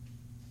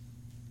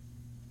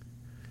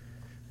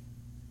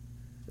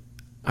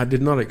I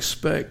did not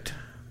expect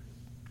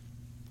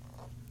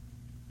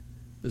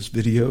this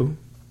video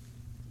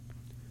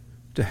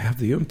to have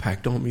the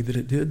impact on me that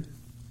it did.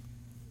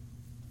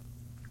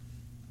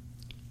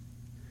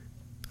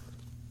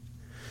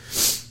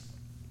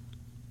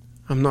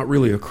 I'm not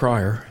really a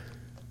crier.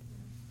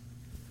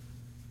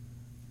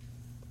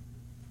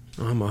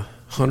 I'm a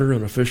hunter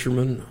and a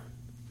fisherman,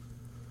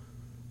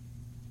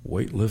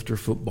 weightlifter,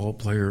 football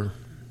player,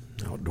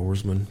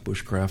 outdoorsman,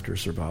 bushcrafter,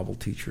 survival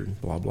teacher,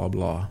 blah, blah,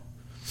 blah.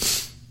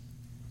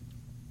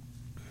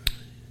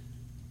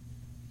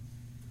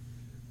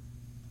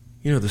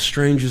 You know, the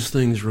strangest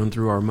things run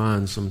through our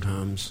minds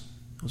sometimes.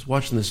 I was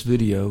watching this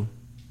video.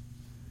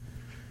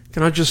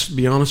 Can I just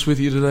be honest with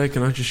you today?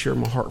 Can I just share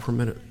my heart for a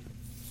minute?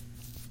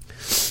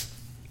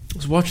 I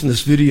was watching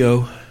this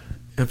video,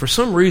 and for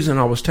some reason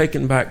I was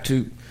taken back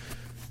to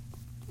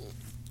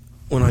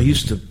when I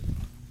used to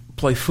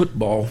play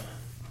football.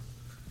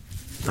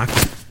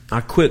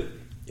 I quit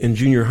in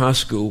junior high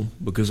school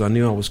because I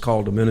knew I was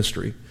called to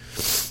ministry.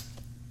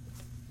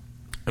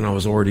 And I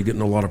was already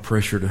getting a lot of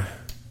pressure to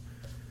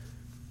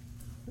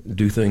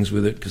do things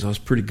with it because I was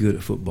pretty good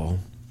at football.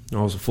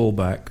 I was a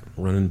fullback,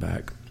 running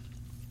back.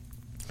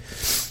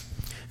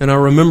 And I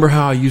remember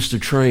how I used to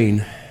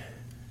train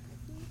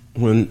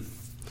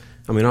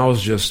I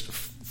was just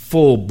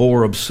full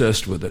bore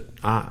obsessed with it.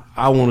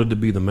 I wanted to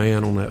be the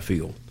man on that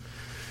field.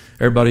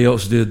 Everybody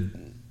else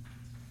did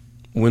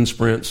wind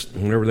sprints.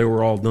 Whenever they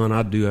were all done,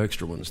 I'd do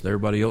extra ones.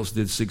 Everybody else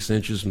did 6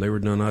 inches. When they were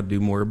done, I'd do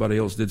more. Everybody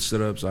else did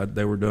sit-ups.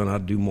 They were done,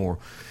 I'd do more.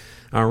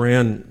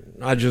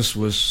 I just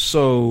was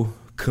so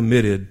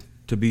committed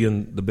to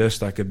being the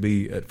best I could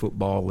be at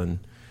football and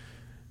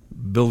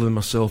building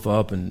myself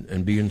up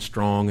and being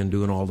strong and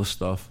doing all this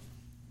stuff.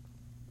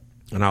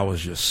 And I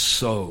was just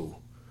so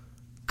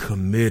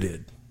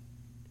committed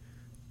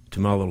to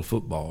my little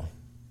football.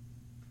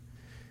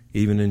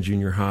 Even in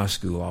junior high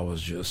school, I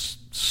was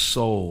just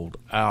sold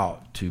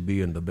out to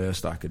being the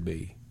best I could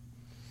be.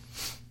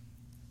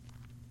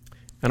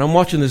 And I'm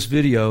watching this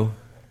video.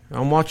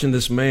 I'm watching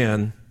this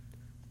man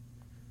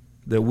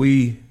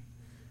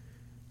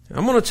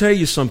I'm going to tell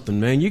you something,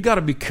 man. You got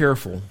to be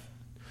careful,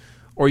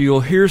 or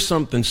you'll hear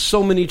something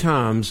so many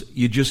times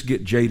you just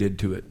get jaded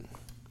to it.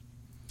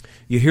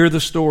 You hear the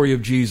story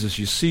of Jesus.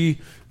 You see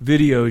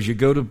videos. You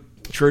go to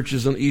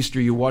churches on Easter.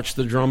 You watch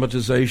the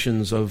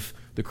dramatizations of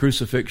the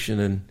crucifixion,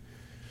 and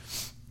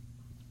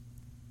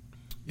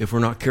if we're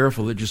not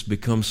careful, it just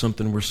becomes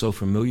something we're so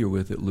familiar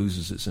with, it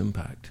loses its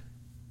impact.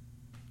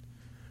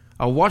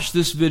 I watched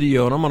this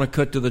video, and I'm going to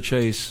cut to the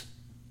chase.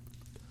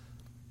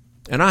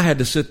 And I had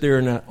to sit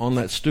there on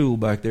that stool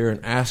back there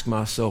and ask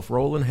myself,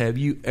 Roland, have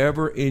you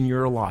ever in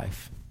your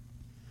life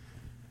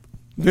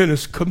been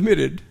as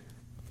committed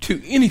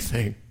to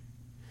anything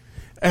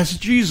as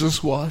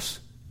Jesus was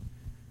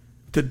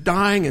to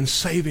dying and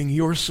saving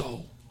your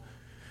soul?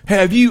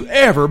 Have you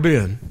ever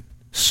been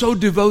so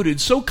devoted,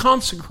 so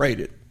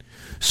consecrated,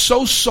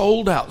 so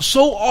sold out,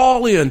 so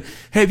all in?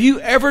 Have you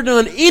ever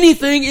done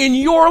anything in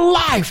your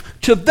life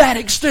to that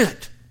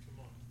extent?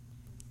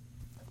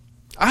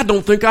 I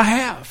don't think I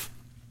have.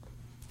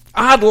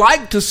 I'd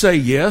like to say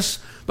yes,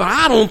 but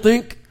I don't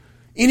think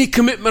any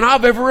commitment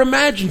I've ever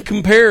imagined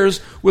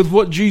compares with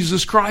what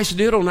Jesus Christ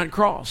did on that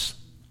cross.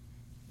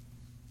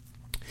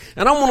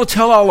 And I want to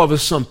tell all of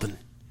us something.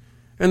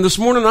 And this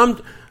morning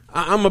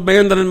I'm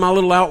abandoning my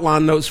little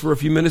outline notes for a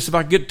few minutes. If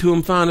I get to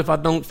them, fine. If I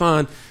don't,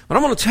 fine. But I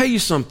want to tell you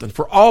something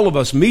for all of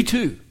us, me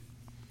too.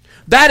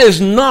 That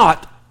is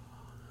not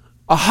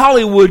a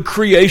Hollywood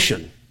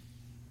creation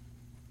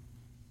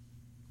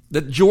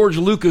that George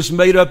Lucas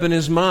made up in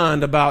his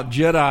mind about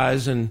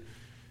Jedis and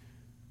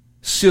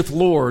Sith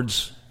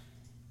Lords.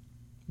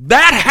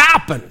 That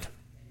happened.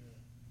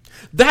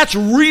 That's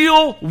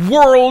real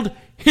world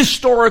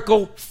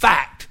historical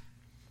fact.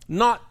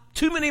 Not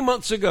too many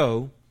months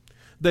ago,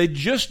 they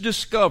just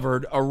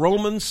discovered a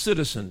Roman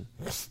citizen.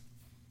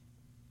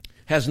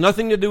 Has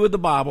nothing to do with the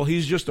Bible.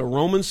 He's just a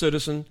Roman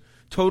citizen,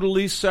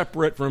 totally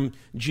separate from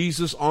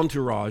Jesus'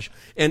 entourage.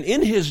 And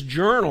in his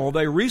journal,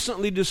 they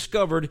recently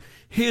discovered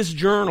his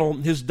journal,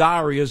 his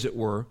diary as it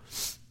were.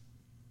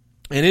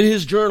 And in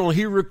his journal,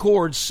 he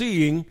records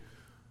seeing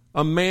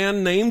a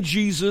man named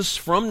Jesus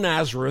from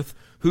Nazareth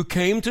who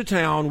came to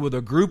town with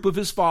a group of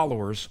his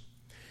followers.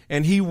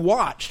 And he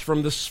watched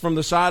from the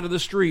side of the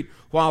street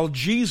while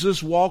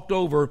Jesus walked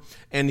over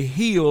and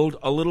healed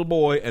a little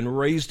boy and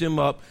raised him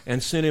up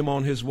and sent him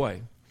on his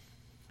way.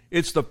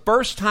 It's the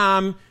first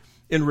time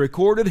in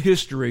recorded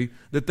history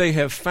that they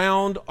have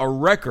found a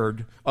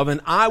record of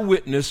an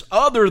eyewitness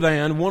other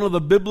than one of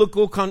the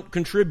biblical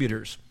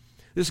contributors.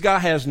 This guy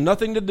has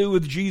nothing to do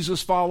with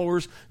Jesus'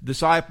 followers,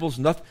 disciples,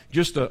 nothing,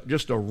 just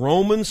a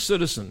Roman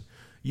citizen.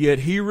 Yet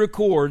he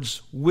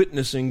records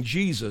witnessing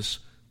Jesus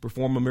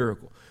perform a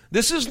miracle.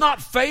 This is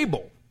not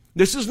fable.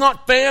 This is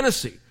not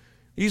fantasy.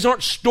 These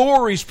aren't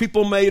stories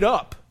people made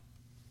up.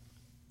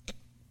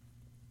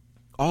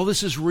 All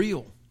this is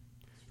real.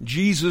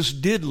 Jesus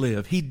did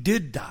live. He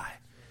did die.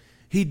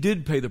 He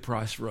did pay the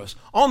price for us.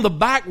 On the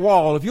back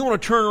wall, if you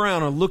want to turn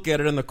around and look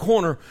at it in the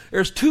corner,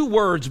 there's 2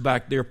 words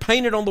back there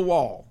painted on the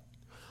wall.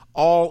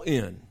 All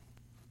in.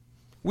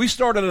 We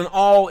started an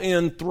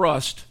all-in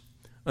thrust,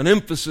 an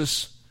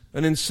emphasis,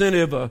 an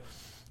incentive,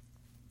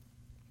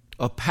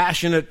 a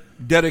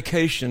passionate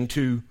dedication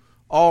to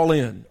all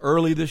in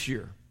early this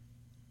year.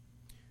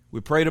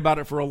 We prayed about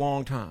it for a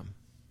long time.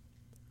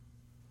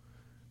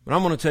 But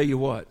I'm going to tell you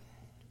what.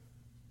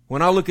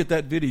 When I look at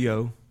that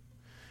video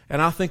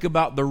and I think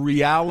about the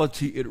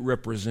reality it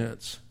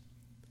represents,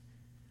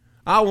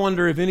 I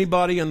wonder if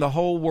anybody in the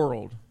whole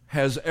world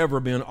has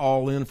ever been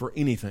all in for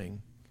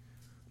anything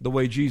the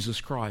way Jesus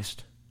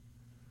Christ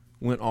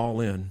went all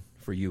in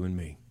for you and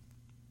me.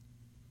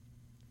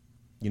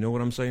 You know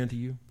what I'm saying to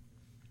you?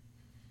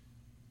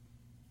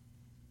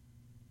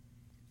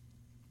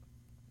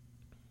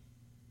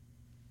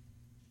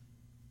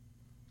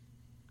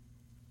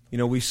 You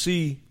know, we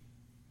see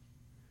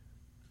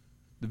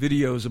the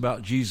videos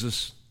about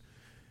Jesus'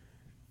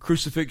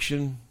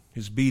 crucifixion,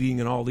 his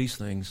beating, and all these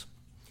things.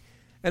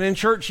 And in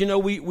church, you know,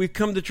 we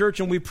come to church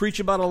and we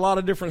preach about a lot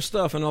of different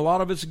stuff, and a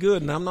lot of it's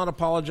good. And I'm not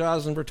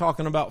apologizing for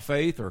talking about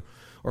faith or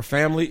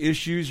family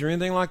issues or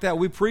anything like that.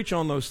 We preach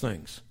on those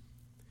things.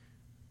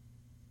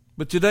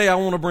 But today I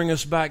want to bring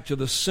us back to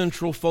the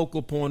central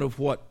focal point of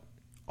what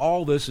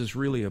all this is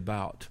really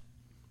about.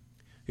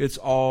 It's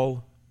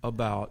all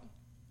about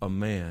a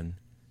man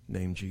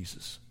named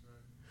Jesus.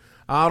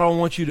 I don't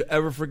want you to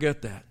ever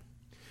forget that.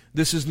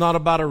 This is not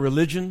about a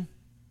religion.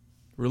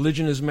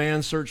 Religion is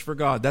man's search for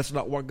God. That's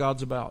not what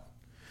God's about.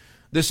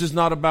 This is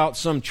not about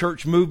some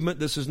church movement.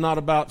 This is not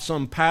about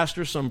some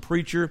pastor, some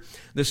preacher.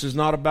 This is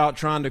not about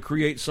trying to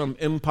create some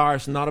empire.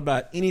 It's not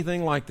about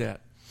anything like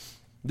that.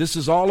 This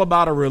is all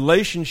about a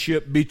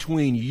relationship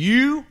between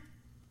you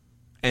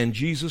and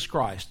Jesus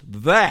Christ.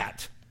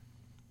 That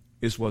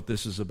is what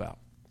this is about.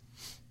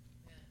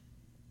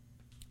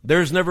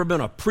 There's never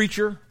been a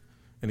preacher,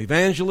 an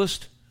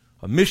evangelist,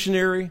 a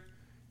missionary,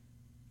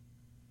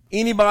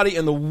 anybody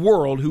in the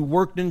world who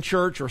worked in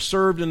church or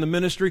served in the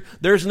ministry.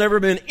 There's never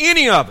been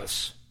any of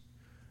us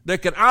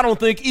that can, I don't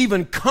think,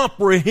 even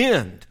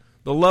comprehend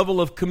the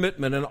level of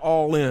commitment and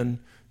all in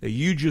that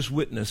you just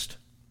witnessed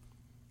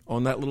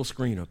on that little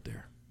screen up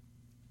there.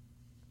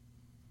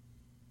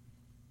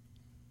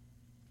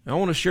 Now, I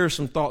want to share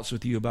some thoughts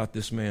with you about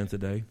this man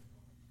today.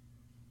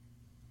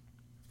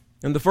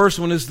 And the first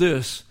one is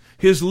this: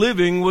 his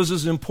living was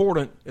as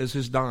important as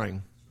his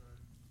dying.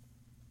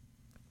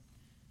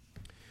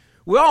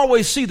 We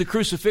always see the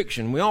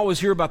crucifixion. We always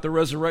hear about the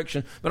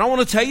resurrection. But I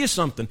want to tell you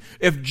something.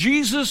 If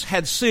Jesus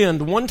had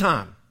sinned one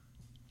time,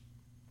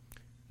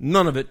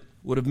 none of it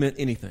would have meant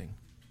anything.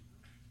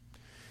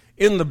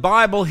 In the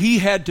Bible, he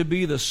had to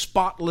be the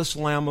spotless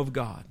Lamb of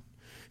God.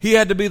 He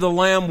had to be the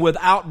Lamb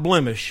without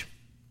blemish.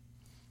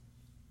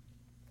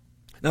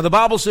 Now, the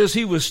Bible says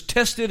he was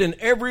tested in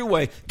every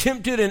way,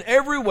 tempted in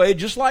every way,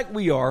 just like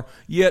we are,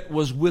 yet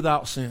was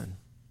without sin.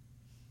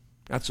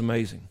 That's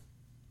amazing.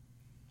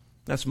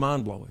 That's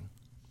mind-blowing.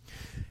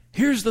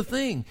 Here's the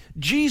thing.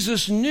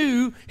 Jesus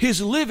knew his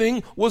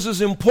living was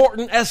as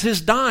important as his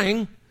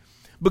dying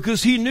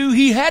because he knew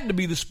he had to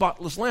be the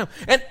spotless Lamb.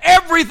 And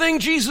everything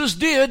Jesus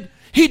did,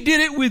 he did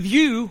it with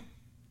you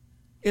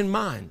in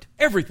mind.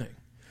 Everything.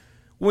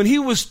 When he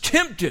was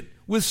tempted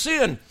with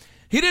sin,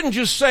 he didn't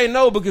just say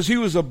no because he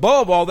was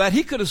above all that.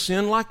 He could have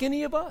sinned like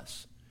any of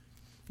us.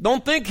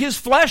 Don't think his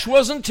flesh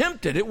wasn't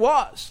tempted. It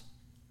was.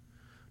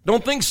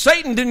 Don't think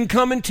Satan didn't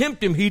come and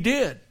tempt him. He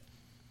did.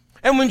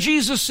 And when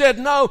Jesus said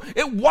no,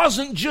 it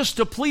wasn't just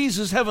to please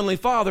his heavenly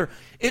Father.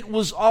 It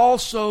was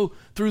also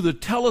through the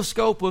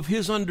telescope of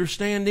his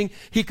understanding.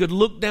 He could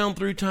look down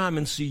through time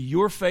and see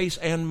your face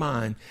and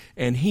mine.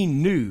 And he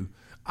knew,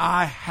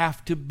 I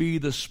have to be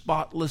the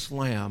spotless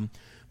Lamb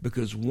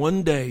because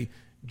one day,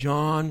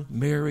 John,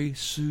 Mary,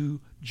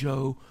 Sue,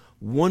 Joe,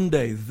 one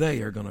day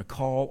they are going to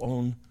call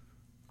on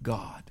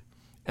God.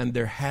 And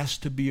there has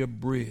to be a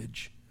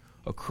bridge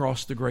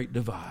across the great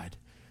divide.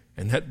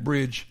 And that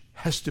bridge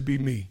has to be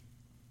me.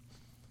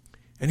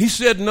 And he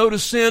said no to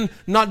sin,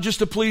 not just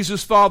to please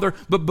his Father,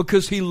 but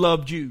because he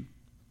loved you.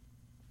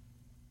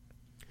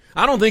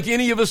 I don't think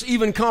any of us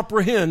even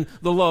comprehend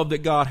the love that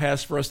God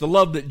has for us, the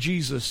love that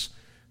Jesus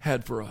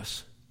had for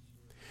us.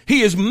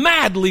 He is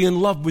madly in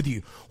love with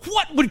you.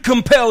 What would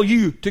compel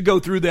you to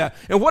go through that?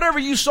 And whatever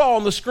you saw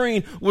on the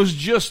screen was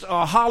just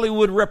a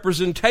Hollywood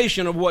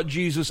representation of what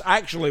Jesus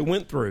actually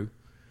went through.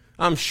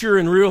 I'm sure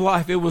in real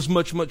life it was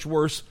much, much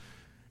worse.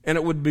 And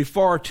it would be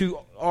far too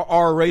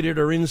R-rated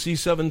or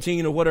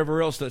NC-17 or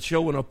whatever else that's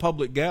shown in a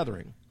public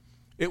gathering.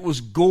 It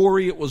was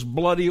gory, it was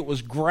bloody, it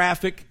was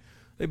graphic.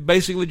 They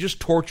basically just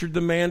tortured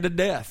the man to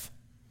death.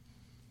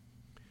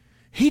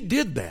 He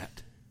did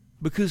that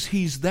because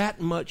he's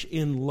that much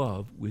in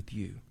love with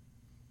you.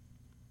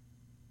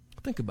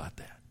 Think about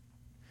that.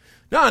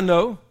 Now I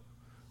know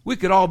we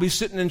could all be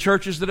sitting in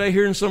churches today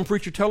hearing some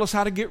preacher tell us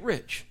how to get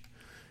rich.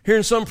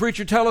 Hearing some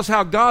preacher tell us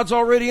how God's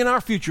already in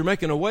our future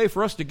making a way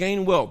for us to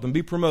gain wealth and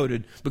be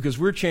promoted because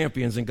we're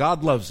champions and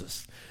God loves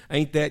us.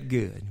 Ain't that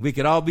good? We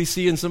could all be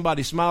seeing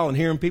somebody smile and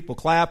hearing people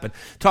clap and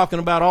talking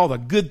about all the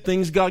good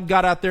things God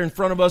got out there in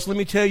front of us. Let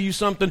me tell you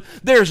something.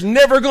 There's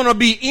never going to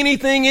be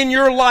anything in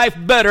your life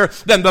better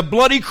than the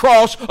bloody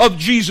cross of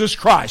Jesus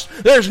Christ.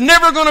 There's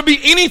never going to be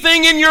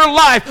anything in your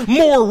life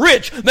more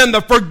rich than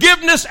the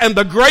forgiveness and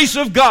the grace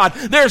of God.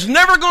 There's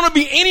never going to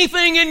be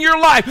anything in your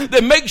life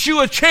that makes you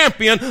a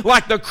champion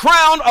like the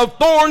crown of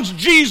thorns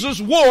Jesus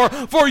wore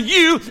for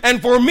you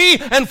and for me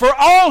and for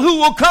all who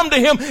will come to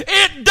Him.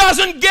 It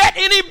doesn't get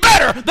any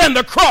better than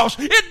the cross.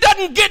 It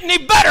doesn't get any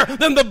better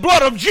than the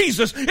blood of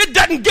Jesus. It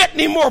doesn't get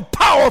any more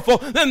powerful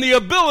than the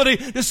ability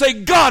to say,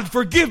 God,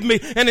 forgive me.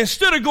 And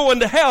instead of going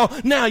to hell,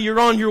 now you're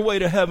on your way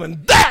to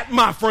heaven. That,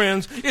 my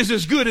friends, is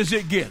as good as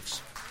it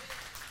gets.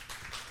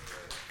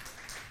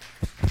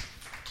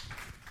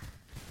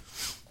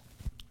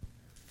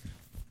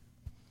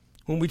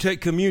 When we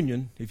take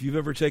communion, if you've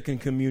ever taken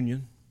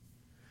communion,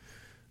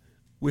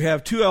 we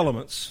have two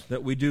elements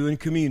that we do in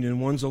communion.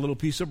 One's a little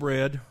piece of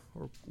bread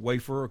or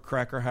wafer or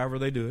cracker, however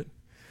they do it.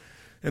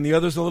 And the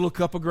other's a little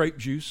cup of grape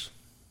juice.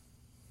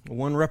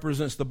 One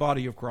represents the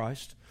body of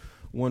Christ.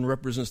 One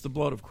represents the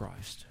blood of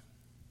Christ.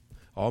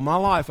 All my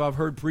life I've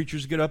heard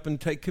preachers get up and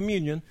take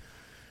communion,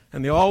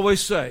 and they always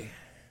say,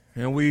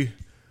 and we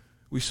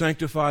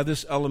sanctify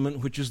this element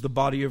which is the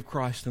body of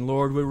Christ. And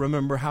Lord, we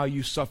remember how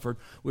you suffered.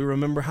 We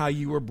remember how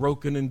you were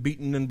broken and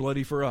beaten and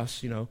bloody for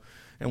us,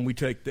 and we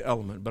take the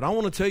element. But I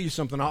want to tell you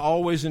something. I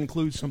always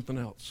include something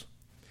else.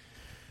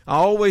 I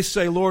always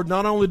say, Lord,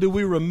 not only do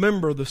we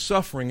remember the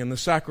suffering and the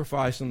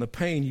sacrifice and the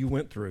pain you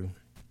went through,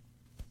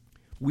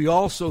 we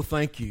also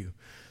thank you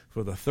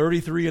for the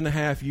 33 and a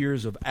half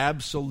years of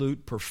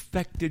absolute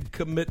perfected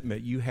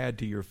commitment you had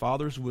to your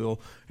Father's will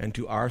and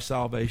to our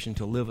salvation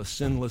to live a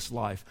sinless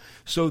life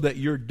so that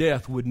your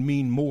death would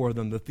mean more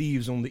than the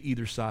thieves on the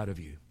either side of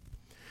you.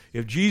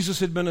 If Jesus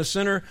had been a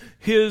sinner,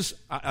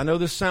 I know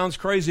this sounds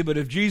crazy, but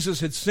if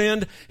Jesus had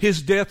sinned,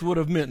 his death would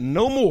have meant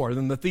no more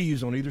than the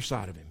thieves on either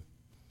side of him.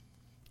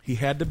 He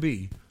had to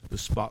be the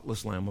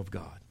spotless Lamb of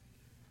God.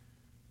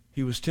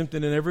 He was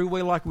tempted in every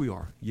way like we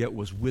are, yet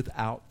was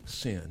without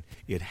sin.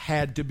 It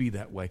had to be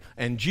that way.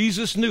 And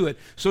Jesus knew it.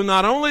 So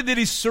not only did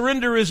he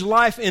surrender his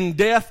life in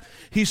death,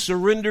 he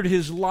surrendered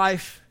his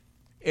life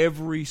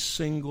every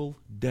single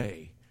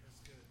day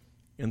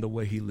in the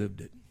way he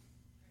lived it.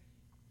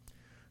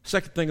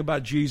 Second thing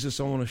about Jesus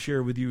I want to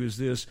share with you is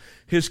this.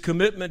 His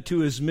commitment to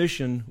his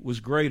mission was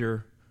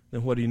greater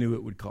than what he knew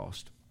it would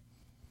cost.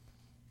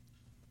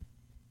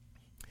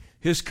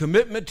 His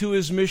commitment to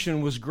his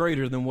mission was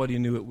greater than what he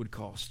knew it would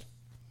cost.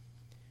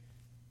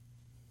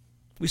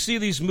 We see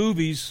these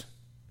movies,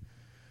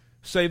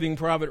 Saving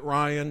Private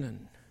Ryan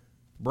and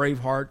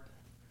Braveheart,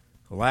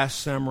 The Last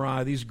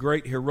Samurai, these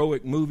great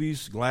heroic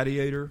movies,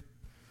 Gladiator.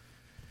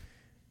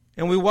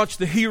 And we watch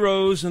the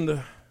heroes and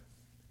the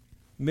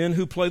men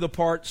who play the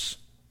parts,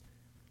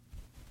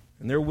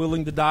 and they're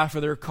willing to die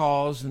for their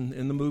cause, and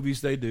in the movies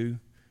they do,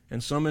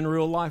 and some in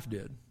real life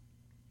did.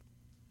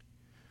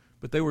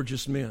 But they were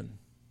just men.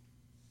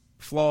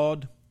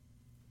 Flawed,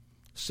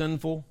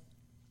 sinful,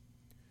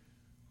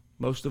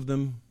 most of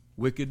them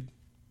wicked.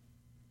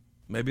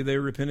 Maybe they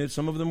repented.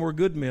 Some of them were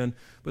good men,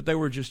 but they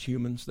were just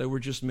humans. They were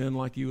just men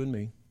like you and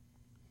me.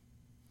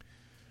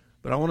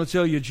 But I want to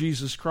tell you,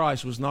 Jesus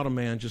Christ was not a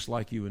man just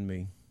like you and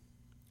me.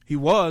 He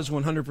was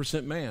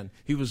 100% man.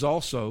 He was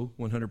also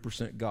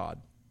 100% God.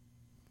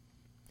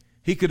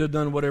 He could have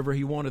done whatever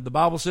he wanted. The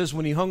Bible says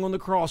when he hung on the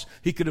cross,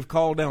 he could have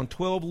called down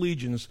 12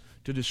 legions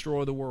to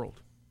destroy the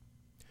world.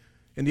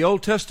 In the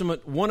Old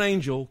Testament, one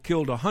angel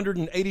killed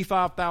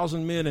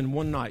 185,000 men in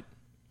one night.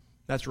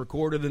 That's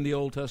recorded in the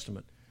Old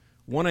Testament.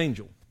 One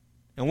angel.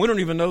 And we don't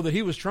even know that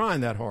he was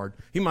trying that hard.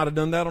 He might have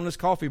done that on his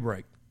coffee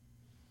break.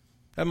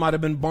 That might have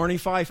been Barney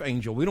Fife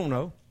angel. We don't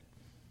know.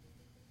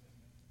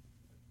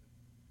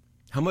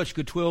 How much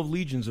could 12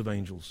 legions of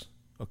angels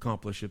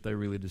accomplish if they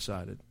really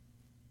decided?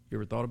 You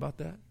ever thought about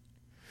that?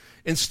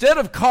 Instead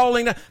of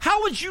calling,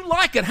 how would you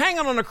like it?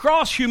 Hanging on a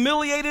cross,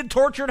 humiliated,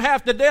 tortured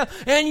half to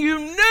death, and you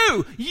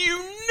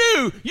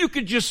knew you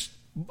could just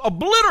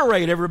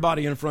obliterate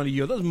everybody in front of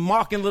you. Those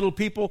mocking little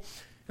people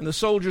and the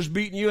soldiers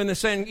beating you and they're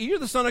saying, you're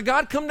the Son of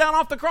God, come down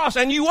off the cross.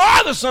 And you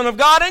are the Son of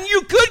God, and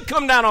you could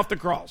come down off the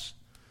cross.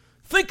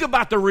 Think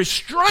about the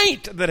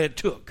restraint that it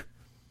took.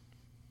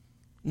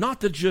 Not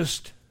to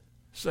just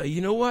say,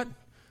 you know what?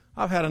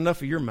 I've had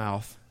enough of your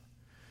mouth.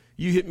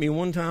 You hit me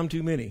one time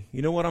too many.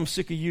 You know what? I'm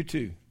sick of you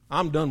too.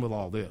 I'm done with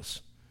all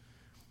this.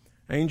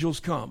 Angels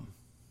come.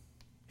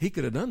 He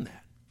could have done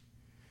that.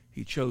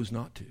 He chose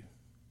not to.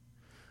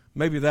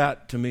 Maybe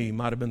that, to me,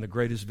 might have been the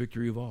greatest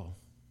victory of all.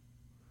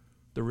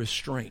 The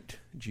restraint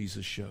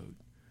Jesus showed,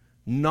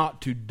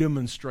 not to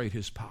demonstrate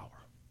his power.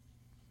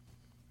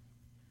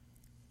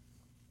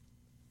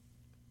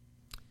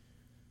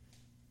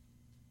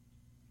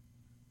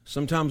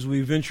 Sometimes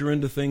we venture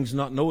into things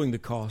not knowing the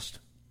cost.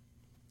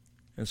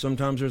 And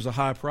sometimes there's a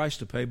high price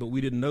to pay, but we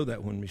didn't know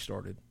that when we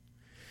started.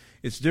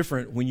 It's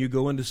different when you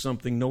go into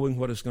something knowing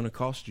what it's going to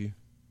cost you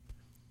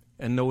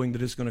and knowing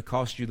that it's going to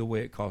cost you the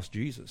way it cost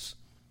Jesus.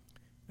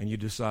 And you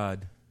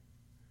decide,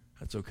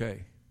 That's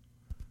okay.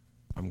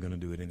 I'm going to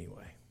do it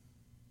anyway.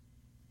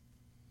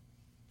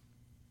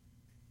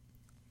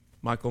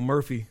 Michael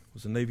Murphy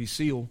was a Navy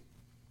SEAL,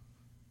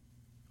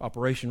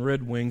 Operation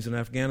Red Wings in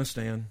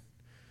Afghanistan.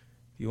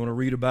 If you want to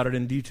read about it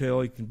in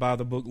detail, you can buy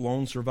the book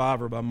Lone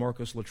Survivor by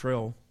Marcus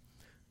Luttrell.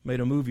 Made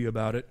a movie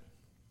about it.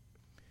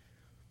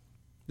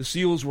 The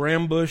SEALs were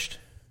ambushed,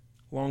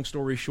 long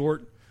story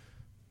short,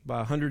 by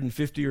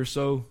 150 or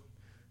so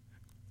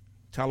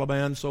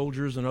Taliban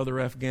soldiers and other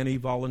Afghani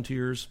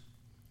volunteers.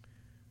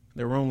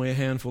 There were only a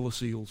handful of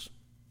SEALs.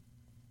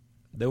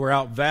 They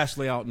were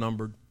vastly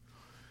outnumbered.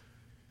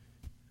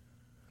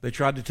 They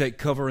tried to take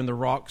cover in the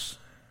rocks,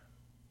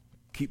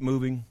 keep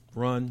moving,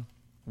 run.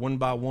 One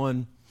by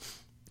one,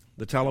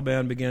 the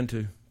Taliban began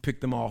to pick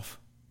them off.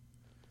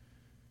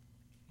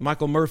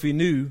 Michael Murphy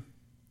knew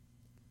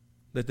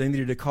that they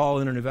needed to call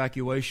in an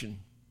evacuation.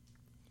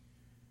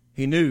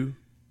 He knew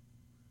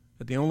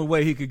that the only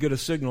way he could get a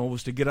signal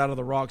was to get out of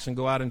the rocks and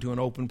go out into an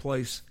open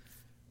place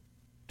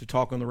to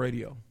talk on the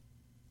radio.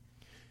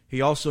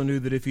 He also knew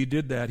that if he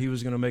did that, he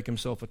was going to make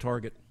himself a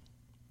target.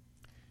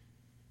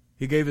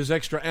 He gave his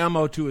extra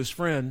ammo to his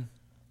friend,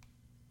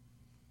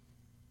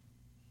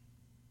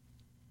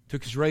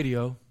 took his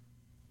radio,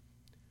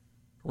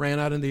 ran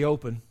out in the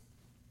open,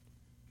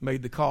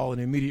 made the call,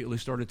 and immediately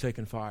started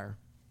taking fire.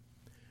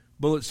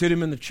 Bullets hit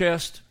him in the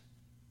chest,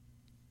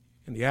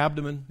 in the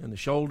abdomen, in the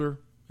shoulder,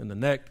 in the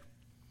neck.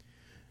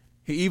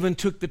 He even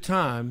took the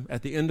time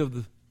at the end of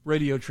the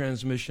radio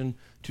transmission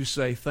to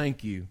say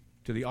thank you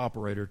to the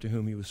operator to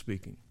whom he was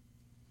speaking.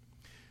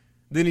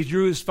 Then he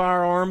drew his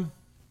firearm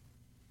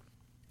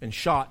and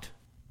shot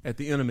at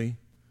the enemy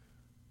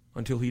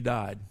until he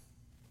died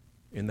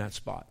in that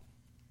spot.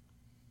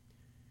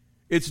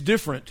 It's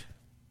different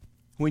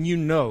when you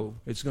know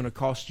it's going to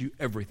cost you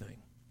everything.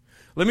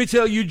 Let me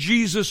tell you,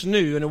 Jesus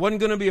knew, and it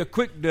wasn't going to be a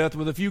quick death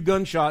with a few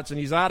gunshots and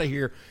he's out of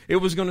here. It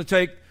was going to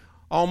take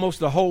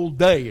almost a whole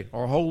day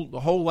or a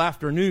whole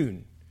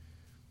afternoon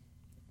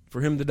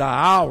for him to die,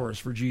 hours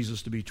for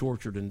Jesus to be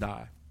tortured and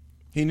die.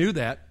 He knew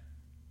that,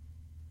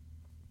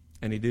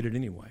 and he did it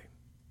anyway.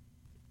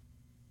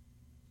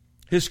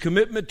 His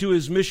commitment to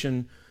his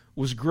mission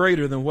was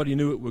greater than what he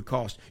knew it would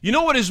cost. You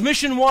know what his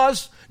mission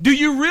was? Do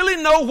you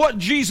really know what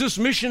Jesus'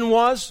 mission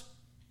was?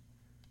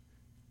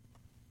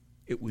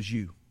 It was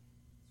you.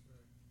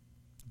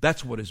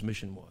 That's what his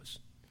mission was.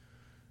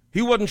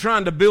 He wasn't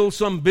trying to build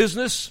some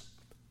business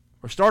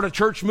or start a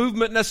church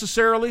movement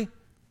necessarily.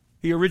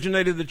 He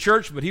originated the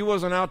church, but he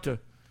wasn't out to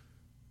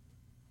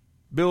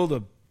build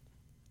a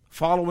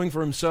following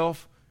for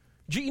himself.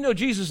 You know,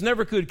 Jesus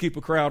never could keep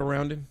a crowd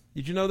around him.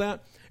 Did you know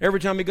that? Every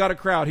time he got a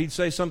crowd, he'd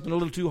say something a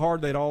little too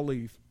hard, they'd all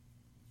leave.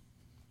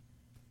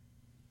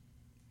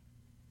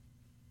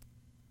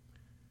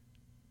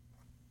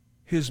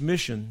 His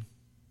mission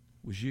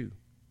was you.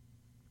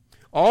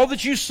 All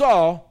that you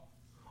saw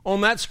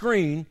on that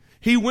screen,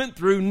 he went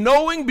through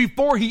knowing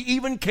before he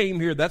even came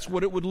here that's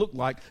what it would look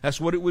like,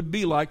 that's what it would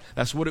be like,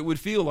 that's what it would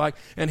feel like.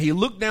 And he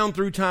looked down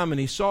through time and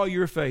he saw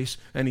your face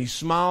and he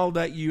smiled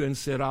at you and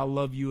said, I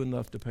love you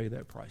enough to pay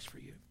that price for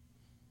you.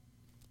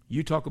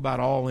 You talk about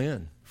all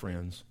in,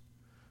 friends.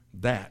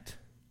 That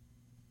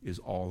is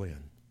all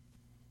in.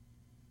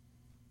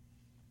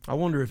 I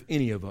wonder if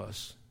any of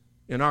us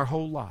in our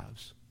whole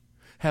lives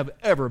have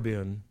ever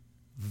been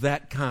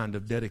that kind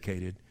of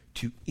dedicated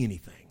to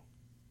anything.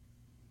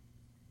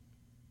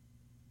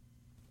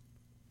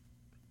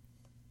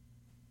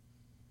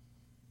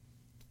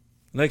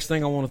 Next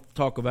thing I want to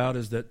talk about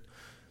is that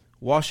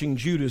washing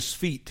Judas'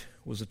 feet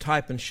was a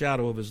type and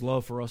shadow of his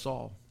love for us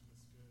all.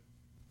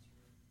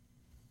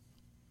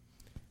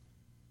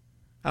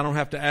 I don't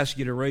have to ask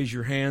you to raise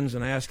your hands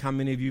and ask how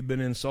many of you have been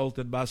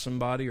insulted by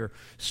somebody or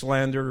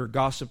slandered or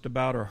gossiped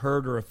about or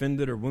hurt or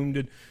offended or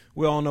wounded.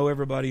 We all know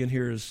everybody in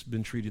here has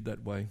been treated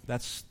that way.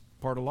 That's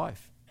part of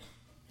life.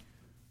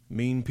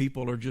 Mean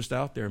people are just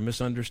out there.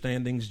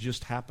 Misunderstandings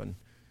just happen.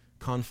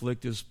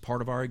 Conflict is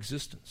part of our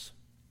existence.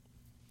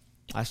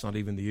 That's not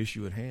even the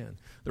issue at hand.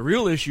 The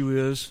real issue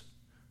is,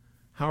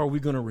 how are we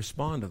going to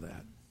respond to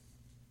that?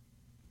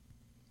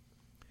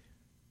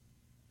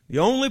 The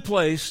only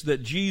place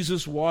that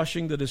Jesus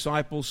washing the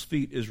disciples'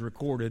 feet is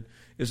recorded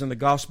is in the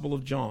Gospel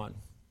of John.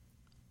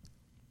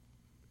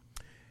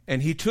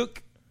 And he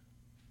took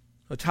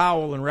a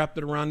towel and wrapped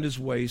it around his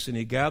waist, and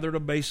he gathered a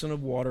basin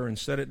of water and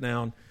set it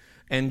down.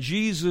 And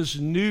Jesus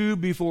knew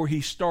before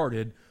he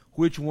started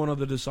which one of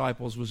the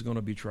disciples was going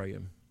to betray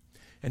him.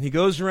 And he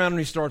goes around and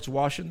he starts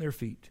washing their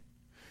feet.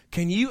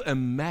 Can you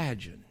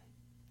imagine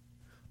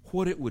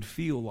what it would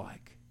feel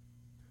like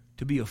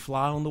to be a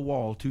fly on the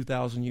wall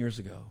 2,000 years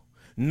ago,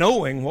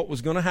 knowing what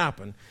was going to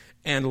happen,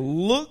 and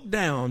look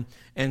down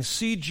and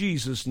see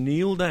Jesus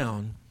kneel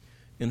down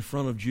in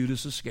front of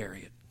Judas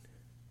Iscariot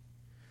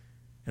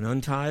and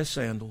untie his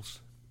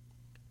sandals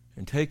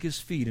and take his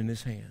feet in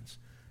his hands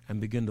and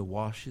begin to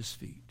wash his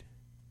feet,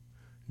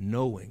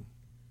 knowing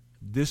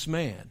this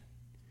man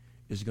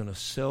is going to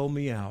sell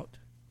me out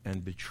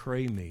and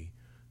betray me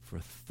for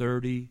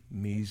 30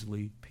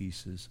 measly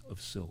pieces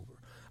of silver.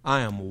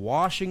 I am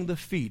washing the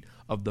feet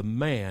of the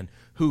man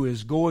who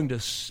is going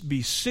to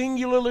be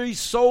singularly,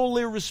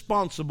 solely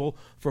responsible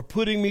for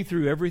putting me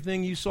through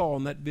everything you saw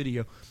in that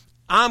video.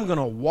 I'm going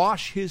to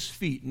wash his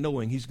feet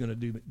knowing he's going to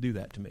do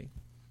that to me.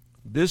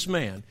 This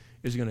man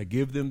is going to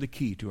give them the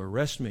key to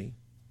arrest me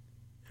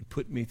and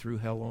put me through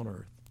hell on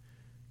earth.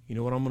 You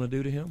know what I'm going to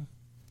do to him?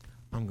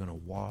 I'm going to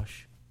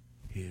wash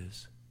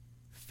his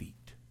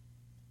feet.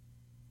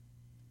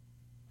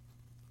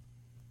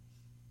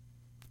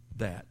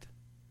 That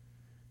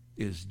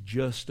is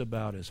just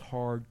about as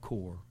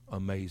hardcore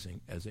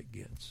amazing as it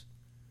gets.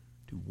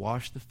 To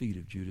wash the feet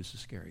of Judas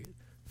Iscariot.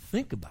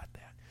 Think about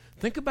that.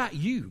 Think about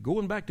you,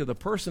 going back to the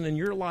person in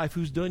your life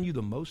who's done you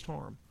the most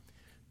harm.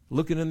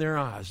 Looking in their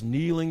eyes,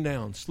 kneeling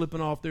down, slipping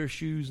off their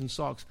shoes and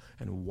socks,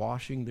 and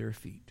washing their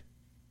feet.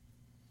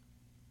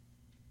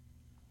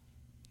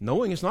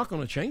 Knowing it's not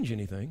going to change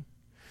anything.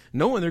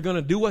 Knowing they're going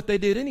to do what they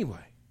did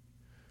anyway.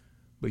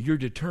 But you're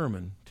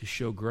determined to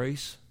show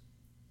grace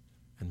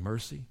and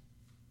mercy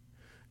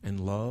and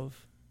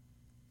love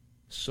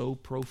so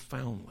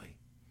profoundly.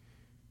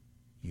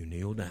 You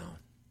kneel down,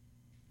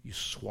 you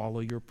swallow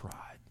your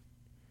pride,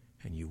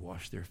 and you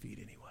wash their feet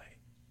anyway.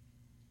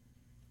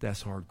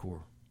 That's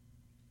hardcore.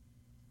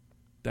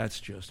 That's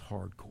just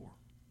hardcore.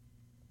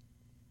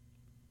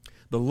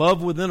 The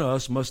love within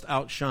us must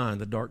outshine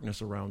the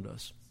darkness around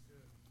us.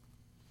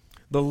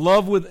 The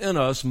love within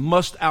us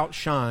must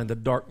outshine the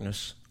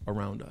darkness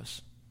around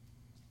us.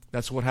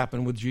 That's what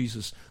happened with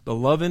Jesus. The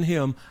love in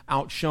him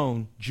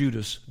outshone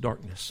Judas'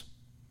 darkness.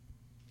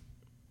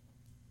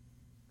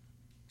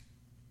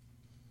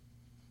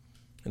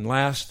 And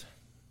last,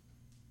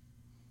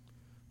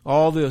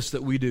 all this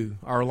that we do,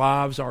 our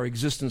lives, our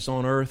existence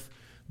on earth,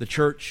 the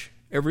church,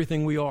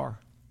 everything we are,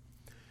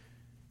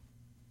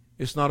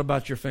 it's not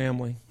about your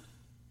family.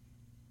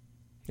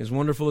 As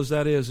wonderful as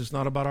that is, it's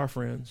not about our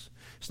friends.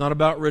 It's not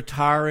about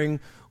retiring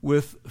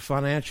with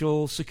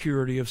financial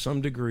security of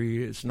some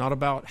degree. It's not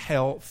about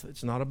health.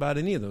 It's not about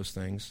any of those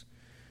things.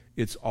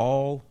 It's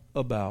all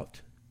about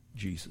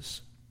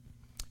Jesus.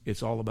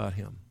 It's all about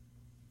him.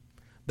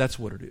 That's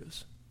what it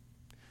is.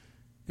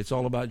 It's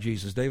all about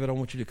Jesus. David, I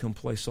want you to come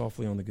play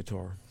softly on the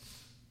guitar.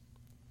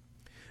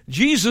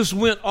 Jesus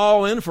went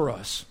all in for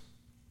us.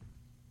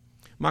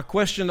 My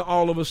question to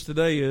all of us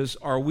today is,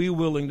 are we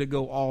willing to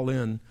go all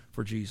in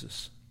for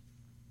Jesus?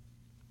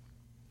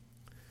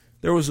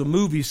 There was a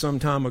movie some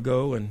time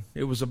ago, and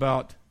it was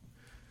about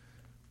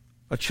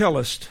a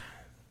cellist.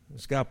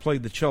 This guy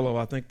played the cello.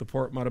 I think the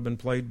part might have been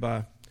played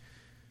by,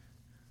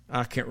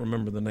 I can't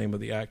remember the name of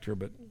the actor,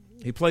 but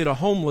he played a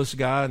homeless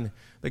guy, and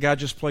the guy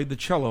just played the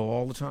cello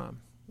all the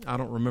time. I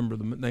don't remember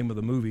the name of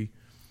the movie.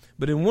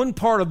 But in one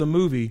part of the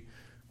movie,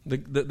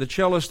 the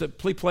cellist that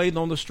played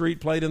on the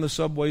street, played in the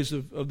subways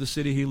of the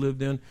city he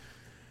lived in,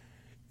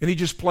 and he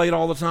just played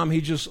all the time.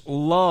 He just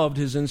loved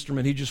his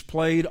instrument. He just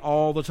played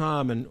all the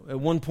time. And at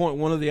one point,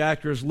 one of the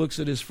actors looks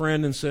at his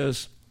friend and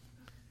says,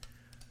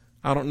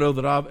 I don't know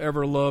that I've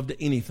ever loved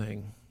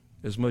anything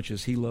as much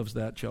as he loves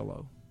that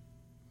cello.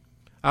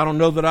 I don't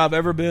know that I've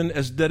ever been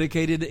as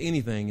dedicated to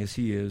anything as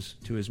he is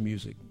to his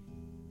music.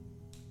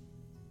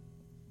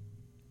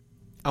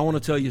 I want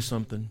to tell you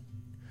something.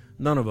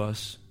 None of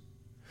us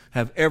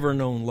have ever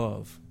known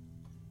love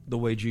the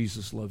way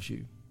Jesus loves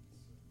you.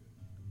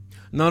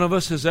 None of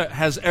us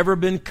has ever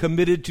been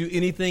committed to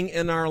anything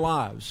in our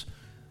lives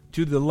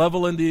to the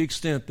level and the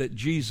extent that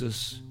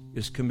Jesus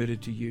is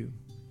committed to you.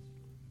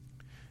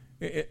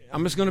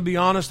 I'm just going to be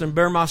honest and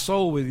bare my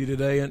soul with you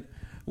today. And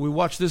we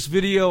watched this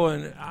video,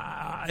 and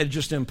it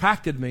just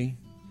impacted me.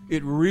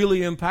 It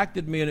really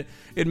impacted me, and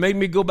it made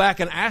me go back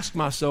and ask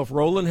myself,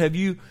 Roland, have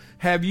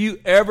you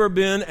ever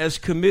been as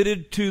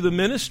committed to the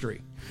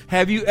ministry?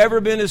 Have you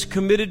ever been as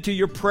committed to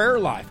your prayer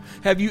life?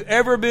 Have you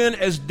ever been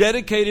as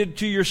dedicated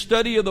to your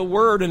study of the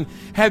Word? And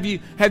have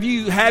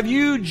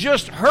you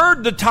just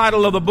heard the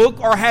title of the book,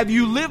 or have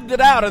you lived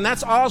it out? And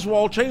that's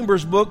Oswald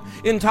Chambers' book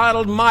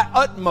entitled My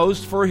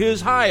Utmost for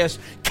His Highest.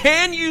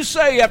 Can you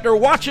say after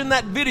watching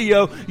that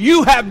video,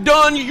 you have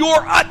done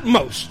your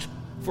utmost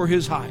for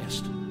His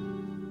highest?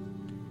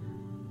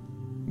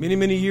 Many,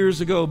 many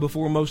years ago,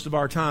 before most of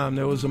our time,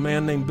 there was a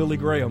man named Billy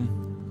Graham.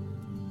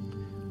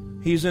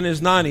 He's in his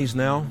 90s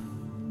now.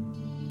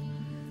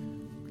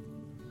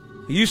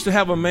 He used to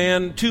have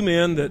two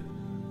men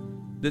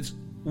that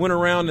went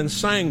around and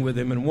sang with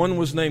him, and one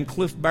was named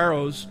Cliff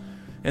Barrows,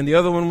 and the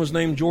other one was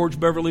named George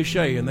Beverly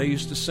Shea, and they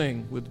used to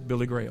sing with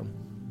Billy Graham.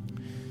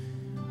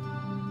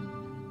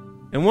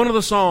 And one of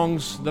the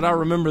songs that I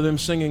remember them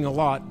singing a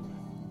lot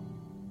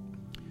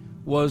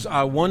was,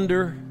 I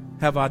Wonder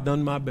Have I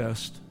Done My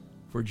Best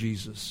for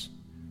Jesus.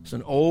 It's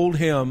an old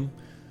hymn.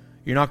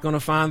 You're not going to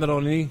find it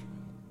on any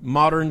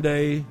modern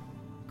day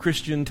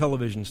Christian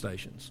television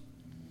stations.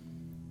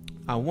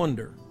 I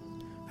wonder,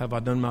 have I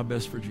done my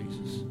best for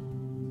Jesus?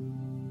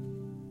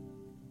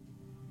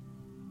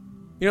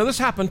 You know, this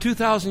happened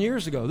 2,000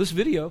 years ago. This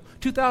video,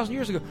 2,000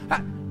 years ago.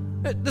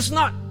 This is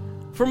not,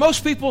 for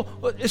most people,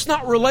 it's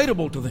not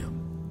relatable to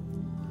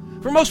them.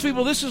 For most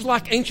people, this is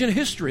like ancient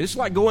history. It's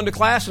like going to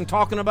class and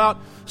talking about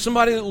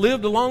somebody that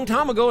lived a long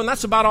time ago, and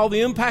that's about all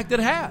the impact it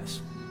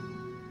has.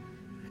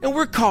 And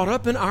we're caught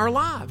up in our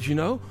lives, you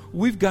know.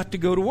 We've got to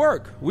go to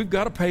work. We've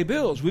got to pay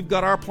bills. We've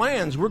got our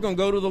plans. We're going to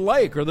go to the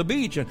lake or the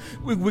beach, and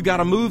we got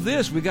to move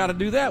this. We got to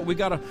do that. We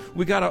got to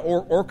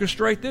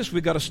orchestrate this.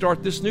 We got to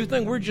start this new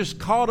thing. We're just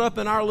caught up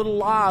in our little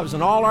lives,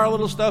 and all our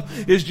little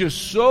stuff is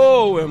just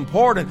so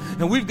important.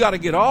 And we've got to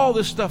get all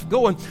this stuff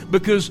going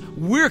because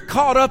we're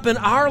caught up in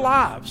our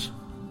lives.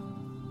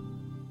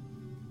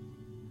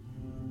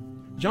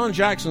 John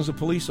Jackson's a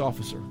police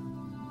officer.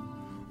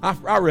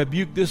 I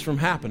rebuke this from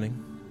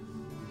happening.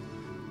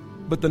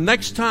 But the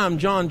next time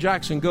John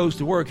Jackson goes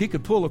to work, he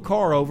could pull a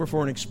car over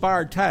for an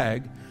expired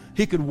tag.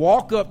 He could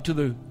walk up to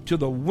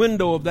the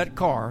window of that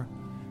car.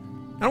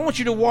 And I want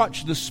you to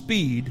watch the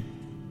speed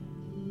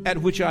at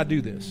which I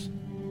do this.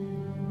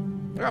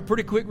 I got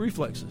pretty quick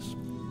reflexes.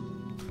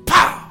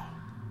 Pow!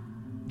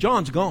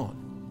 John's gone.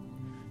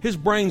 His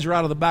brains are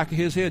out of the back of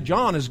his head.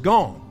 John is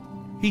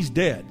gone. He's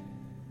dead.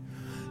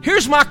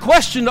 Here's my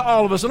question to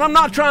all of us, and I'm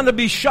not trying to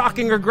be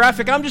shocking or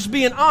graphic. I'm just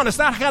being honest.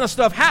 That kind of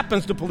stuff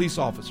happens to police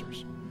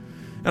officers.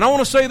 And I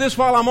want to say this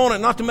while I'm on it,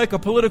 not to make a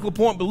political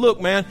point, but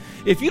look, man,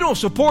 if you don't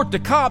support the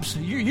cops,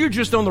 you're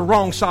just on the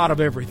wrong side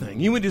of everything.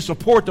 You need to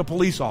support the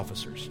police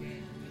officers.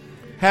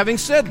 Having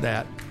said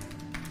that,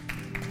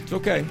 it's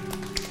okay.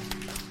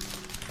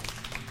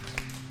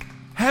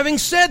 Having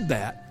said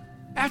that,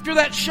 after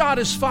that shot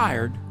is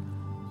fired,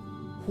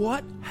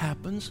 what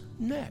happens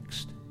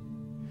next?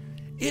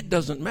 It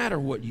doesn't matter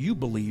what you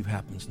believe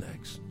happens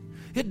next.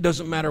 It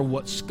doesn't matter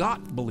what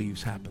Scott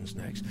believes happens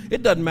next.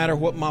 It doesn't matter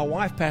what my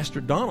wife,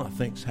 Pastor Donna,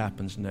 thinks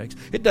happens next.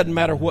 It doesn't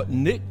matter what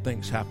Nick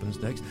thinks happens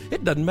next.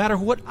 It doesn't matter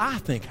what I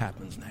think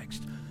happens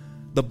next.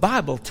 The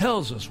Bible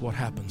tells us what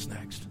happens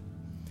next.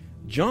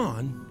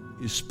 John,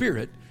 his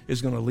spirit,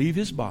 is going to leave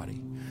his body,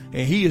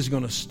 and he is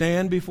going to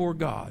stand before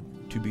God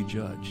to be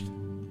judged.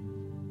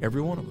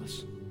 Every one of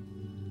us.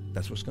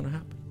 That's what's going to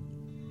happen.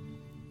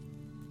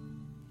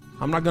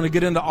 I'm not going to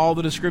get into all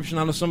the description.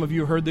 I know some of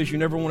you heard this. You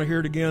never want to hear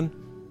it again.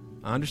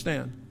 I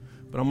understand.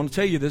 But I'm going to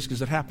tell you this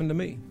because it happened to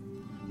me.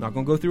 I'm not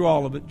going to go through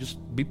all of it. Just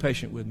be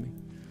patient with me.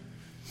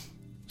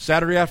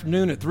 Saturday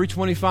afternoon at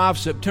 3:25,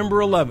 September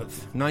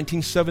 11th,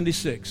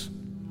 1976.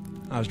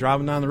 I was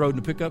driving down the road in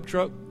a pickup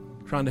truck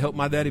trying to help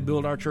my daddy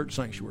build our church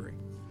sanctuary.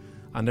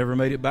 I never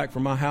made it back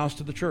from my house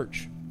to the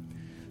church.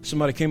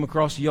 Somebody came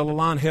across the yellow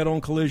line, head-on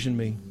collision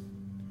me.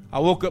 I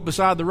woke up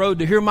beside the road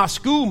to hear my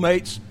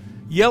schoolmates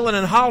yelling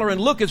and hollering,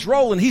 "Look, it's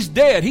rolling. He's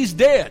dead. He's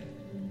dead."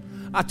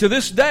 To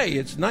this day,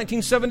 it's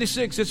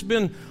 1976. It's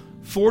been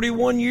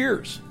 41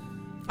 years.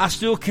 I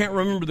still can't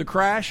remember the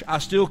crash. I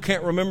still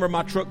can't remember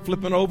my truck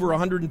flipping over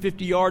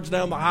 150 yards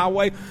down the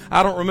highway.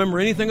 I don't remember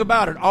anything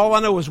about it. All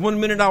I know is 1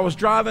 minute I was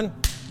driving,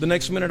 the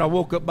next minute I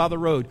woke up by the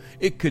road.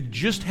 It could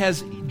just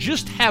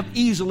have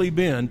easily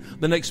been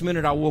the next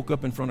minute I woke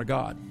up in front of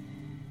God.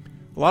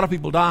 A lot of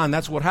people die, and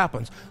that's what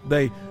happens.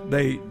 They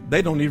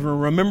don't even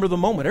remember the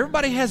moment.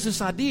 Everybody has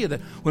this idea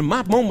that when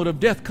my moment of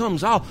death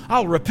comes,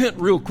 I'll repent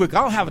real quick.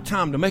 I'll have a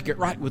time to make it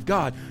right with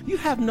God. You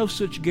have no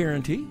such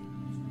guarantee.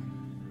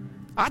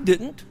 I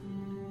didn't.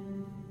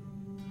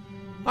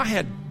 I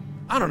had,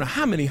 I don't know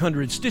how many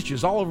hundred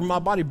stitches all over my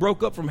body,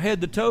 broke up from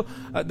head to toe.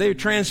 They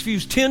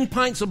transfused 10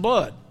 pints of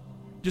blood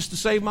just to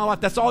save my life.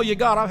 That's all you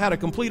got. I've had a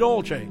complete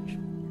oil change.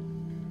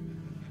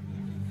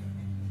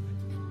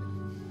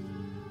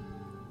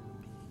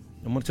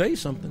 I'm going to tell you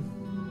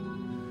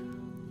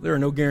something. There are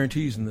no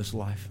guarantees in this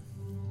life.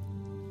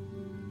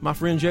 My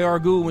friend J.R.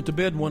 Gould went to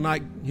bed one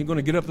night. He's going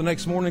to get up the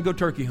next morning and go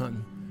turkey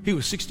hunting. He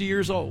was 60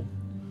 years old.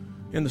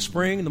 In the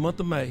spring, in the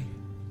month of May,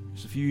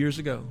 just a few years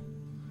ago.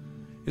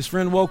 His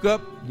friend woke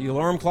up, the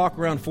alarm clock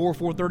around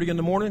 4:30 in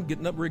the morning,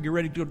 getting up, getting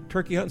ready to go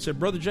turkey hunt, and said,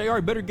 "Brother J.R.,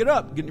 you better get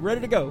up, getting ready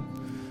to go."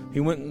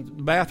 He went in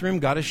the bathroom,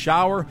 got his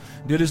shower,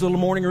 did his little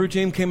morning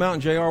routine, came out,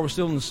 and J.R. was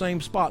still in the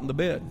same spot in the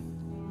bed.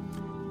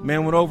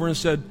 Man went over and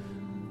said,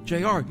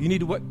 "J.R., you need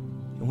to what?"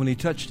 And when he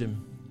touched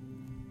him,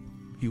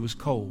 he was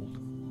cold.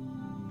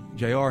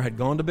 J.R. had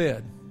gone to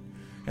bed,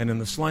 and in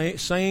the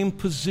same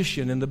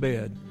position in the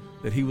bed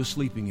that he was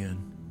sleeping in,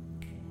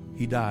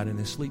 he died in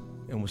his sleep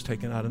and was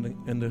taken out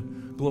into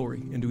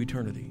glory, into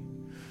eternity.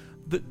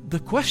 The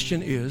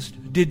question is,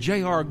 did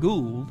J.R.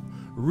 Gould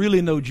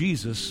really know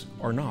Jesus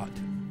or not?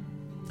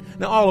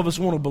 Now, all of us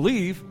want to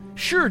believe,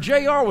 sure,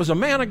 J.R. was a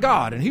man of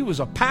God, and he was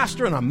a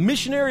pastor and a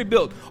missionary,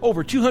 built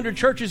over 200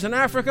 churches in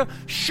Africa.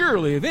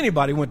 Surely, if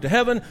anybody went to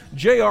heaven,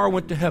 J.R.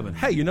 went to heaven.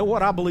 Hey, you know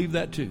what? I believe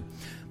that too.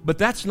 But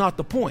that's not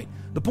the point.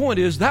 The point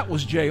is, that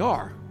was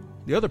J.R.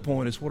 The other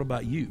point is, what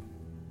about you?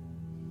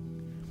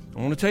 I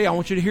want to tell you, I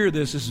want you to hear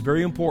this. This is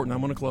very important. I'm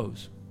going to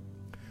close.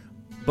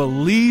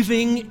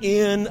 Believing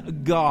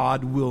in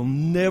God will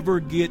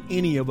never get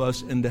any of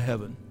us into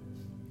heaven.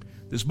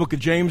 This book of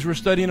James we're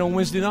studying on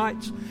Wednesday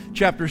nights,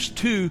 chapter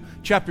 2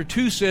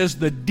 says,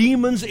 the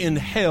demons in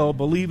hell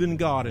believe in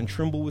God and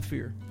tremble with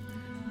fear.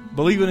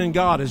 Believing in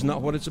God is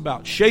not what it's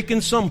about. Shaking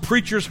some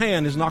preacher's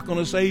hand is not going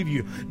to save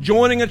you.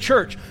 Joining a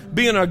church,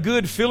 being a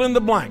good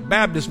fill-in-the-blank,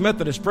 Baptist,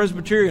 Methodist,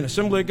 Presbyterian,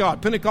 Assembly of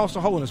God,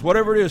 Pentecostal holiness,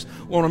 whatever it is,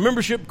 on a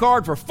membership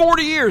card for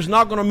 40 years is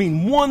not going to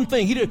mean one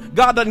thing.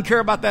 God doesn't care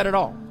about that at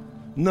all.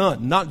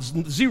 None. Not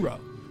zero.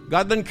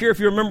 God doesn't care if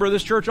you're a member of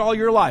this church all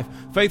your life.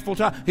 Faithful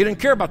time. He doesn't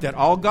care about that.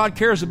 All God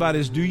cares about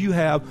is, do you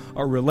have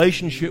a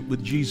relationship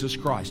with Jesus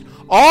Christ?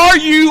 Are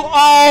you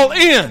all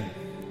in?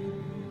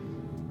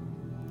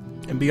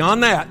 And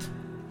beyond that,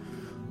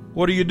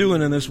 what are you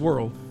doing in this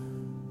world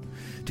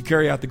to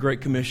carry out the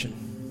Great Commission?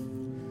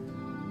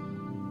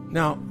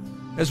 Now,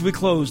 as we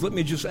close, let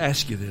me just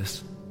ask you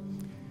this.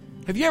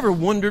 Have you ever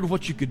wondered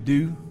what you could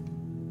do?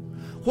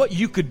 What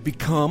you could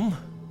become?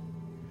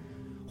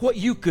 What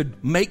you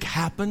could make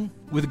happen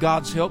with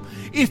God's help?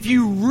 If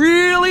you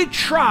really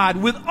tried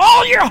with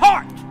all your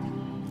heart,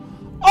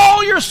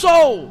 all your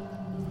soul,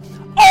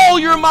 all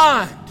your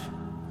mind,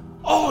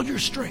 all your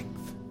strength.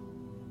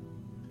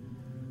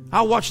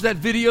 I watched that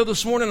video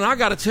this morning, and I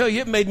got to tell you,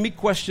 it made me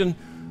question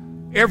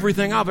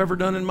everything I've ever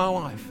done in my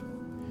life.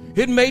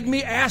 It made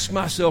me ask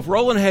myself,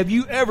 Roland, have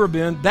you ever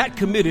been that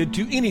committed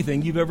to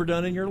anything you've ever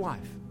done in your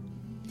life?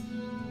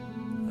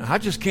 I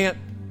just can't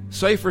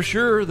say for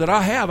sure that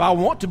I have. I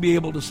want to be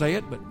able to say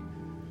it, but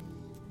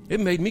it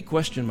made me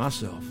question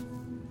myself.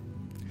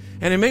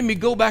 And it made me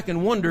go back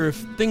and wonder if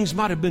things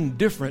might have been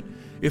different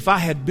if I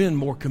had been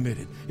more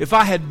committed, if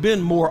I had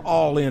been more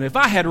all in, if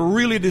I had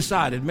really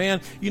decided,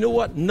 man, you know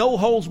what? No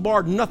holds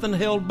barred, nothing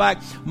held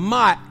back,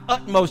 my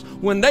utmost.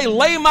 When they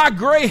lay my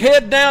gray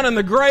head down in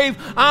the grave,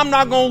 I'm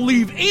not going to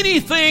leave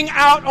anything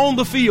out on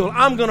the field.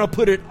 I'm going to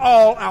put it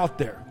all out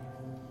there.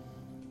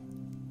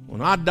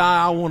 When I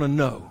die, I want to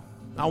know.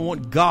 I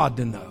want God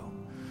to know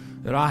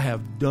that I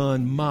have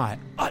done my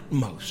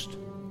utmost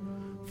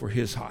for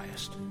His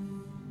highest.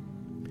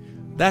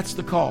 That's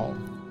the call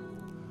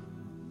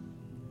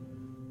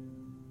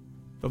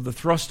of the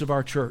thrust of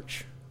our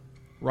church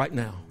right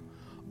now.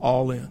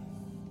 All in.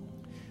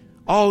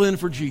 All in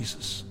for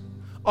Jesus.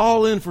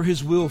 All in for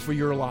His will for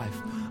your life.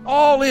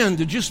 All in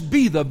to just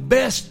be the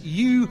best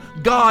you,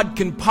 God,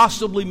 can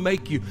possibly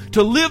make you.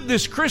 To live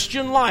this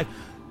Christian life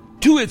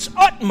to its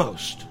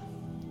utmost.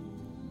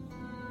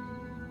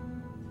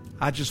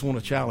 I just want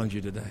to challenge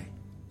you today.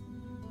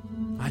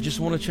 I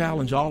just want to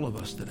challenge all of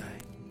us today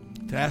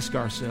to ask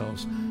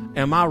ourselves,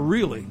 am I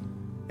really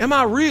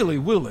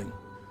willing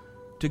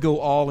to go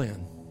all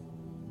in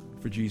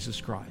for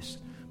Jesus Christ?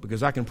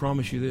 Because I can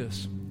promise you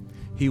this,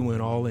 He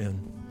went all in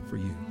for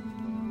you.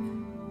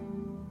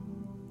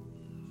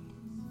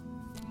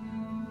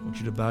 I want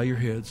you to bow your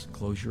heads and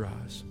close your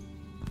eyes.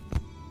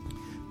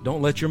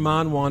 Don't let your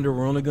mind wander.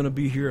 We're only going to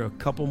be here a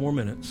couple more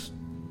minutes.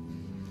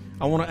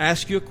 I want to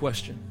ask you a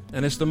question,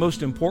 and it's the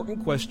most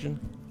important question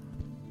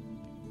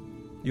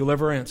you'll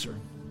ever answer.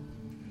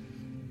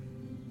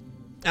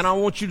 And I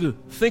want you to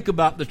think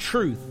about the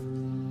truth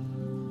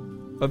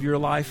of your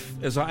life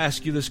as I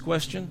ask you this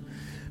question.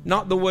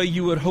 Not the way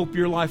you would hope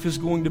your life is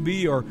going to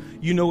be, or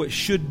you know it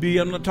should be.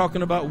 I'm not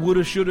talking about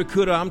woulda, shoulda,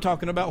 coulda. I'm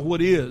talking about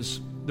what is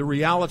the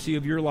reality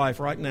of your life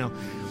right now.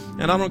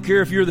 And I don't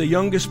care if you're the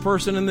youngest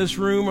person in this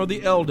room or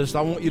the eldest.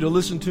 I want you to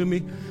listen to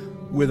me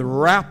with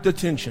rapt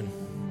attention.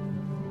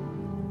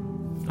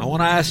 I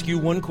want to ask you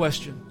one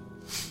question.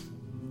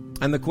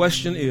 And the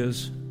question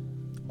is,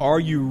 are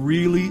you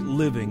really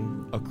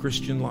living a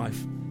Christian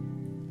life?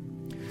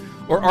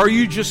 Or are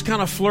you just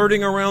kind of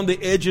flirting around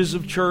the edges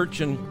of church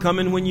and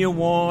coming when you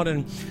want,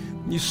 and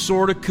you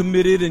sort of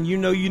committed and you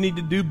know you need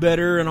to do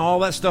better and all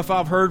that stuff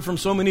I've heard from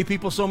so many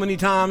people so many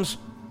times?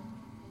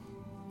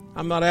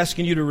 I'm not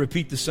asking you to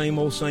repeat the same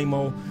old, same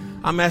old.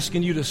 I'm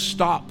asking you to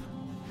stop.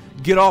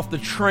 Get off the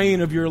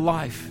train of your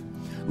life.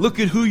 Look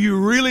at who you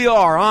really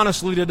are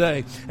honestly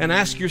today and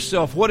ask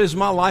yourself, what is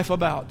my life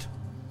about?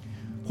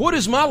 What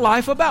is my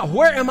life about?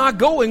 Where am I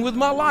going with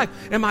my life?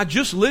 Am I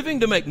just living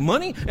to make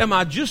money? Am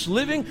I just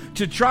living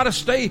to try to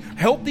stay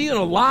healthy and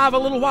alive a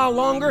little while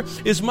longer?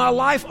 Is my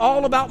life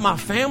all about my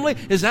family?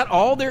 Is that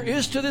all there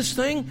is to this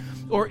thing?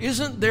 Or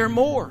isn't there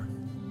more?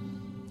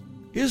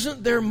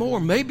 Isn't there more?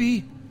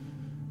 Maybe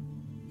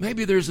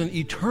there's an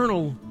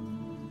eternal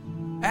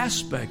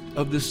aspect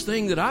of this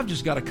thing that I've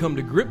just got to come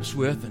to grips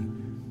with.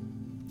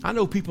 And I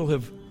know people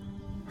have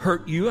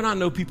hurt you, and I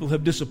know people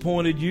have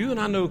disappointed you, and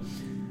I know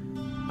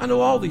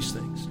all these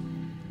things.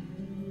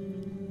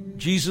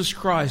 Jesus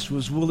Christ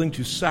was willing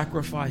to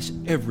sacrifice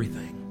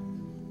everything.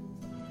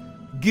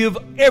 Give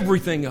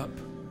everything up.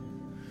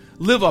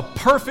 Live a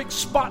perfect,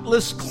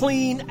 spotless,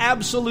 clean,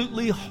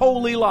 absolutely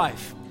holy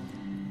life.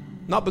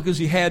 Not because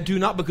He had to,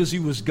 not because He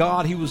was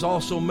God, He was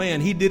also man.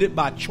 He did it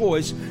by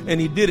choice,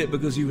 and He did it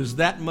because He was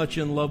that much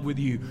in love with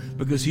you.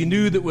 Because He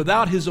knew that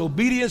without His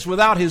obedience,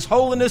 without His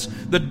holiness,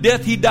 the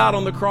death He died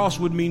on the cross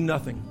would mean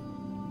nothing.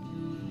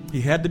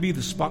 He had to be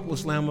the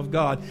spotless Lamb of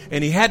God,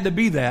 and He had to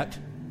be that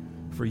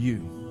for you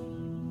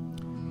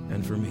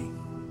and for me.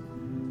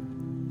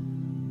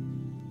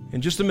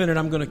 In just a minute,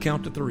 I'm going to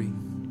count to 3.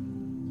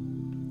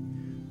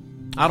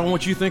 I don't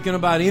want you thinking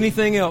about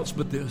anything else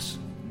but this.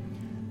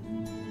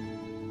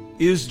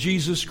 is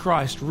Jesus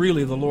Christ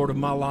really the Lord of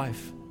my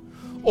life?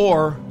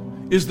 Or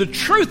is the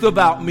truth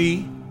about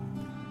me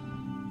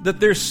that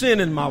there's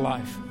sin in my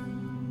life?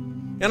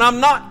 And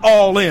I'm not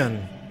all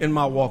in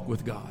my walk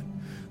with God.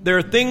 There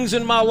are things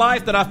in my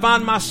life that I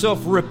find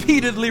myself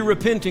repeatedly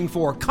repenting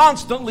for,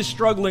 constantly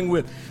struggling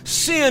with,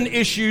 sin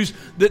issues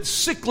that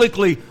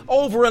cyclically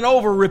over and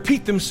over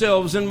repeat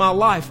themselves in my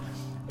life,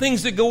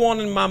 things that go on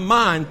in my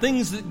mind,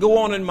 things that go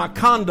on in my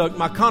conduct,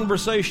 my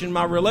conversation,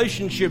 my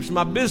relationships,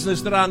 my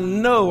business that I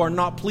know are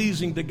not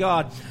pleasing to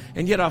God,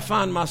 and yet I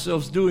find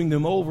myself doing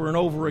them over and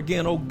over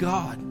again. Oh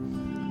God,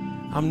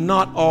 I'm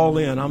not all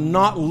in. I'm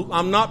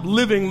not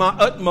living my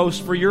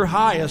utmost for your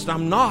highest.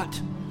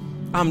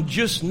 I'm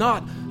just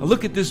not. I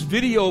look at this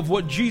video of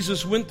what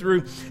Jesus went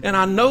through, and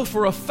I know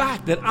for a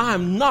fact that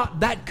I'm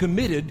not that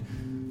committed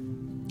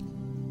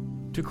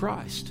to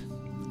Christ.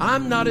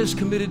 I'm not as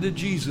committed to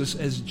Jesus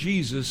as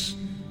Jesus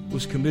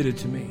was committed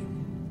to me.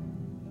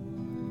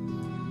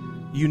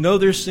 You know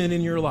there's sin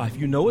in your life.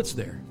 You know it's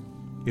there.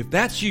 If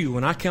that's you,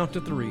 when I count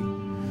to 3,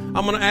 I'm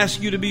going to ask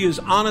you to be as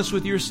honest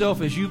with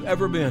yourself as you've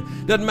ever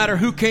been. Doesn't matter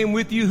who came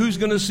with you, who's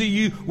going to see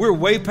you. We're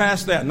way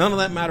past that. None of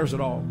that matters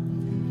at all.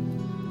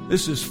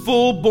 This is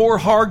full-bore,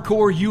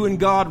 hardcore, you and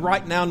God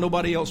right now.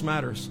 Nobody else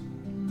matters.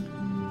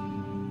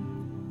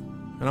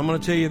 And I'm going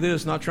to tell you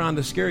this, not trying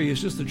to scare you. It's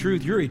just the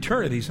truth. Your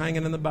eternity's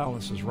hanging in the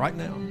balances right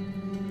now.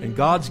 And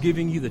God's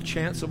giving you the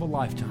chance of a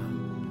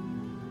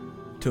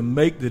lifetime to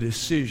make the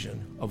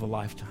decision of a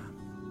lifetime.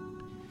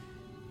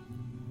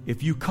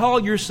 If you call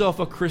yourself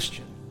a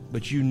Christian,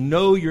 but you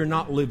know you're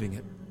not living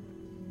it,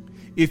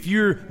 if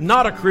you're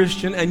not a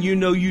Christian and you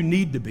know you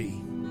need to be,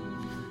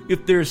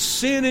 if there's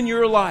sin in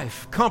your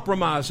life,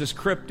 compromise has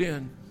crept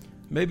in,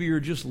 maybe you're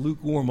just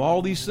lukewarm.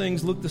 All these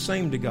things look the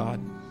same to God.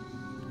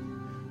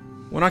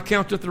 When I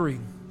count to 3,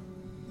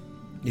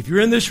 if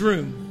you're in this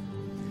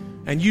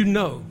room and you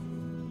know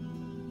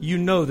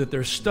that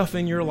there's stuff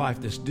in your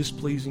life that's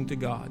displeasing to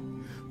God,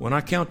 when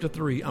I count to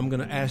 3, I'm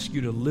going to ask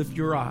you to lift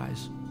your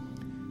eyes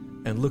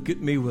and look at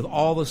me with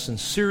all the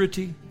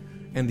sincerity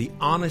and the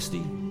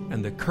honesty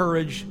and the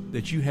courage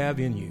that you have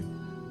in you.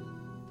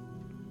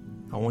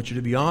 I want you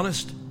to be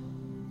honest.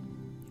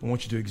 I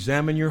want you to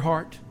examine your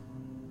heart.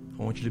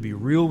 I want you to be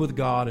real with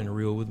God and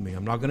real with me.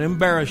 I'm not going to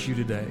embarrass you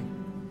today.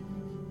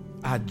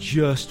 I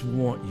just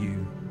want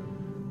you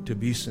to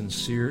be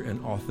sincere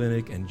and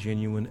authentic and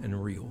genuine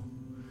and real.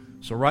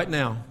 So right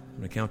now, I'm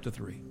going to count to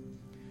 3.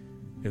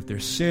 If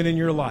there's sin in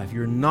your life,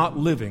 you're not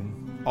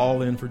living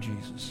all in for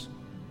Jesus,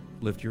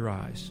 lift your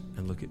eyes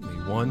and look at me.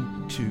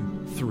 1,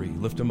 2, 3.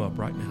 Lift them up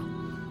right now.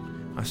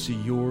 I see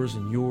yours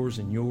and yours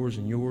and yours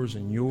and yours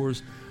and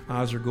yours.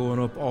 Eyes are going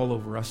up all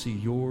over. I see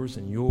yours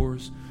and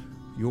yours.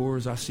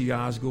 Yours. I see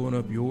eyes going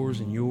up. Yours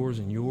and yours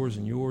and yours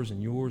and yours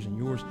and yours and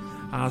yours.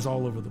 Eyes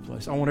all over the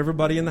place. I want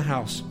everybody in the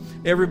house,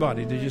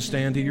 everybody, to just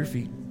stand to your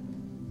feet.